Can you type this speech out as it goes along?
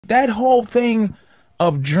That whole thing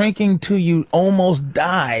of drinking till you almost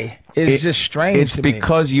die is just strange It's to me.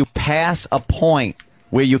 because you pass a point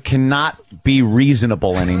where you cannot be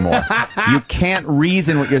reasonable anymore. You can't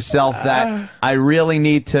reason with yourself that I really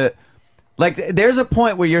need to... Like, there's a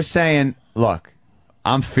point where you're saying, look,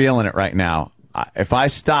 I'm feeling it right now. If I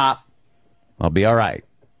stop, I'll be all right.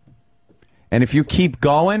 And if you keep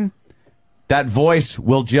going, that voice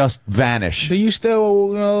will just vanish. Do you still...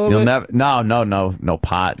 You'll never... No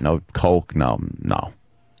pot, no coke, no.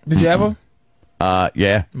 Did you ever?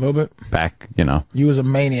 Yeah. A little bit? Back, you know. You was a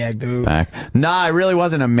maniac, dude. Back. No, I really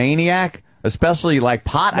wasn't a maniac. Especially like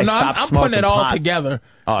pot. Well, I stopped I'm smoking putting it all pot. together.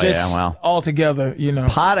 Oh, just yeah, well. all together, you know.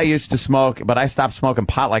 Pot I used to smoke, but I stopped smoking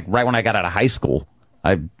pot like right when I got out of high school.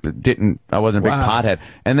 I wasn't a big pothead.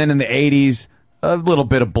 And then in the 80s, a little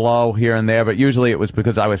bit of blow here and there, but usually it was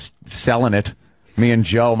because I was selling it. Me and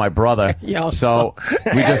Joe, my brother. So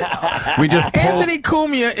we just pulled, Anthony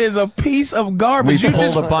Cumia is a piece of garbage. We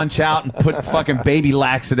pulled a bunch out and put fucking baby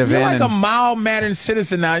laxative You're in. like a mild-mannered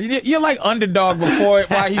citizen now. You're like Underdog before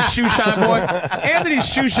while he's Shoeshine Boy. Anthony's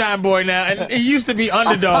Shoeshine Boy now, and he used to be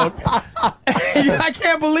Underdog. I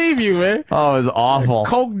can't believe you, man. Oh, it was awful.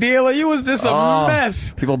 Coke dealer, you was just a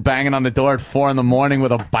mess. People banging on the door at 4 in the morning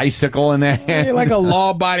with a bicycle in their hand. You're like a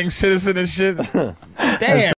law-abiding citizen and shit. Damn.